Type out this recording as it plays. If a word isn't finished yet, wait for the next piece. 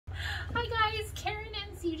Hi guys, Karen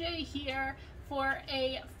and CJ here for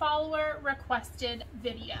a follower requested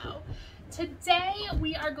video. Today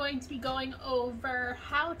we are going to be going over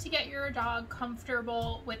how to get your dog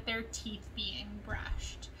comfortable with their teeth being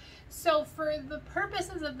brushed. So for the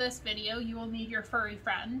purposes of this video, you will need your furry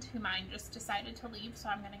friend, who mine just decided to leave, so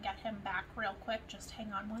I'm going to get him back real quick. Just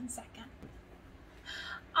hang on one second.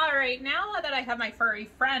 Alright, now that I have my furry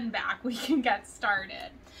friend back, we can get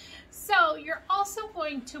started. So you're also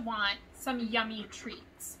going to want some yummy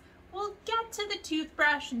treats. We'll get to the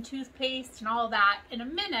toothbrush and toothpaste and all that in a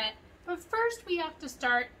minute, but first we have to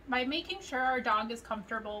start by making sure our dog is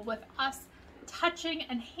comfortable with us touching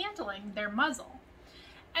and handling their muzzle.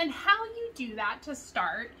 And how you do that to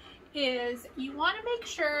start is you want to make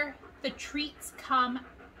sure the treats come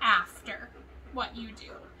after what you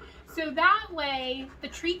do. So that way the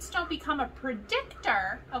treats don't become a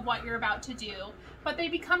predictor of what you're about to do, but they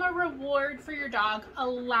become a reward for your dog,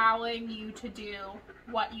 allowing you to do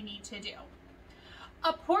what you need to do.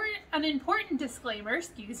 An important disclaimer,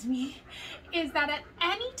 is that at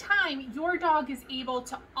any time your dog is able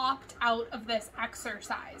to opt out of this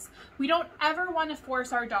exercise. We don't ever want to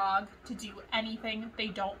force our dog to do anything they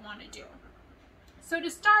don't want to do. So to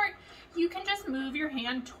start, you can just move your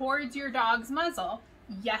hand towards your dog's muzzle.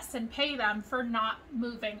 Yes, and pay them for not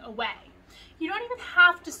moving away. You don't even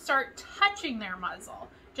have to start touching their muzzle,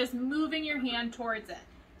 just moving your hand towards it.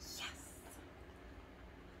 Yes.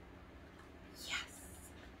 Yes.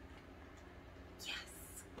 Yes.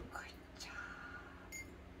 Good job.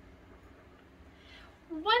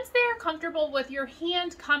 Once they are comfortable with your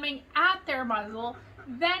hand coming at their muzzle,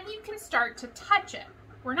 then you can start to touch it.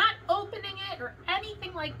 We're not opening it or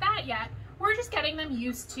anything like that yet. We're just getting them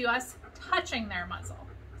used to us touching their muzzle.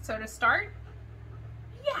 So to start,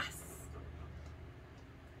 yes.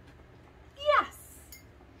 Yes.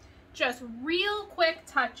 Just real quick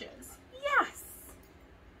touches. Yes.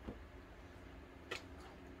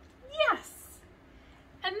 Yes.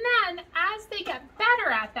 And then as they get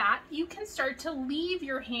better at that, you can start to leave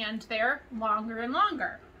your hand there longer and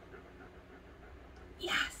longer.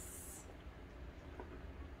 Yes.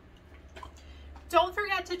 Don't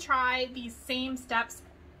forget to try these same steps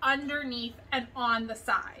underneath and on the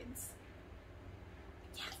sides.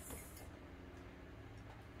 Yes.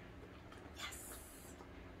 Yes.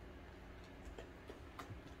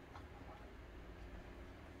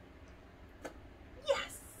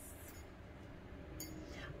 Yes.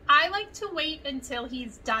 I like to wait until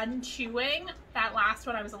he's done chewing. That last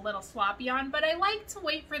one I was a little sloppy on, but I like to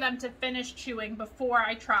wait for them to finish chewing before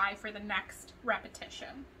I try for the next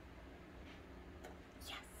repetition.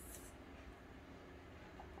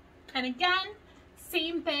 And again,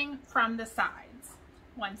 same thing from the sides.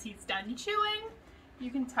 Once he's done chewing, you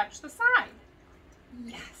can touch the side.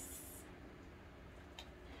 Yes.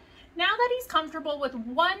 Now that he's comfortable with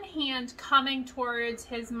one hand coming towards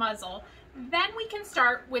his muzzle, then we can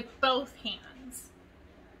start with both hands.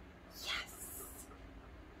 Yes.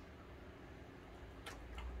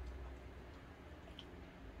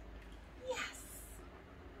 Yes.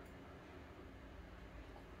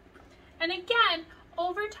 And again,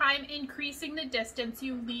 over time, increasing the distance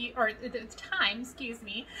you leave, or the time,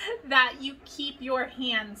 that you keep your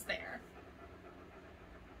hands there.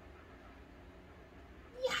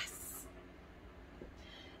 Yes.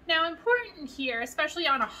 Now, important here, especially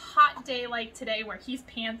on a hot day like today where he's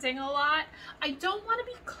panting a lot, I don't want to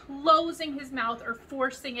be closing his mouth or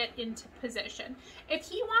forcing it into position. If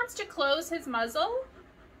he wants to close his muzzle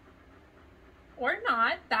or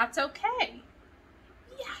not, that's okay.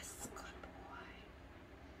 Yes.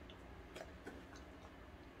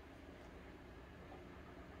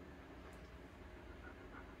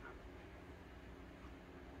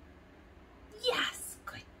 Yes,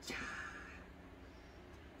 good job.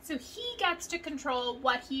 So he gets to control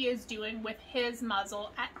what he is doing with his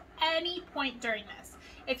muzzle at any point during this.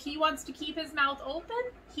 If he wants to keep his mouth open,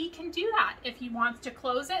 he can do that. If he wants to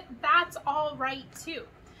close it, that's all right too.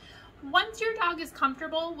 Once your dog is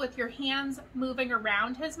comfortable with your hands moving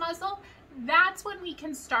around his muzzle, that's when we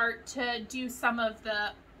can start to do some of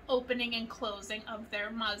the opening and closing of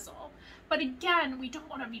their muzzle. But again, we don't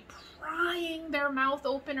want to be prying their mouth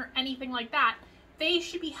open or anything like that. They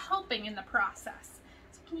should be helping in the process.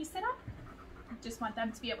 So can you sit up? I just want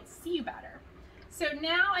them to be able to see you better. So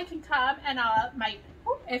now I can come and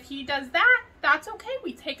if he does that, that's okay.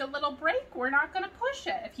 We take a little break. We're not going to push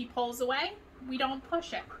it. If he pulls away, we don't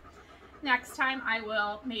push it. Next time I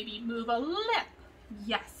will maybe move a lip.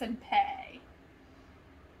 Yes, and pay.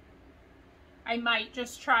 I might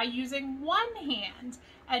just try using one hand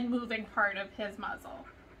and moving part of his muzzle.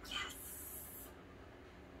 Yes.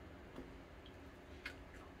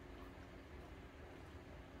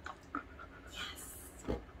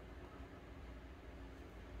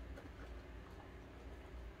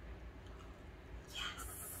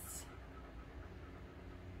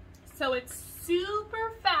 So it's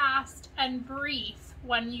super fast and brief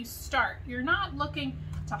when you start. You're not looking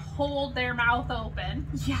to hold their mouth open,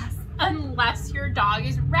 yes, unless your dog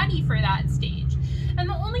is ready for that stage. And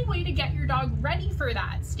the only way to get your dog ready for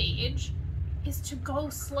that stage is to go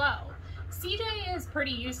slow. CJ is pretty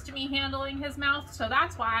used to me handling his mouth, so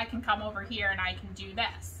that's why I can come over here and I can do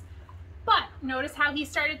this. But notice how he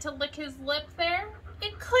started to lick his lip there?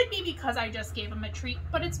 It could be because I just gave him a treat,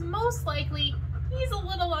 but it's most likely he's a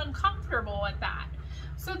little uncomfortable with that.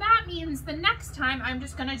 So that means the next time I'm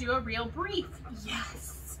just gonna do a real brief,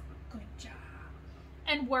 yes, good job,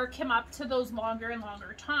 and work him up to those longer and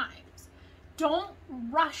longer times. Don't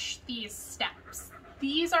rush these steps.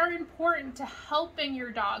 These are important to helping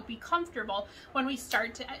your dog be comfortable when we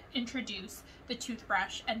start to introduce the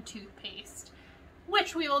toothbrush and toothpaste,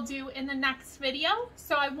 which we will do in the next video.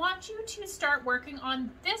 So I want you to start working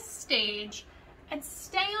on this stage and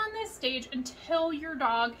stay on this stage until your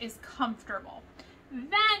dog is comfortable.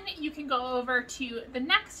 Then you can go over to the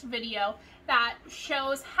next video that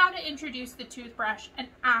shows how to introduce the toothbrush and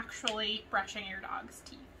actually brushing your dog's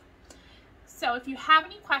teeth. So if you have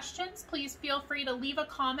any questions, please feel free to leave a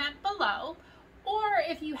comment below. Or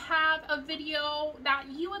if you have a video that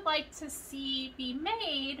you would like to see be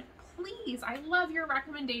made, please, I love your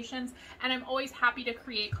recommendations and I'm always happy to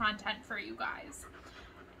create content for you guys.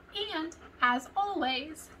 And as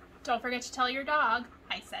always, don't forget to tell your dog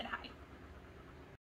I said hi.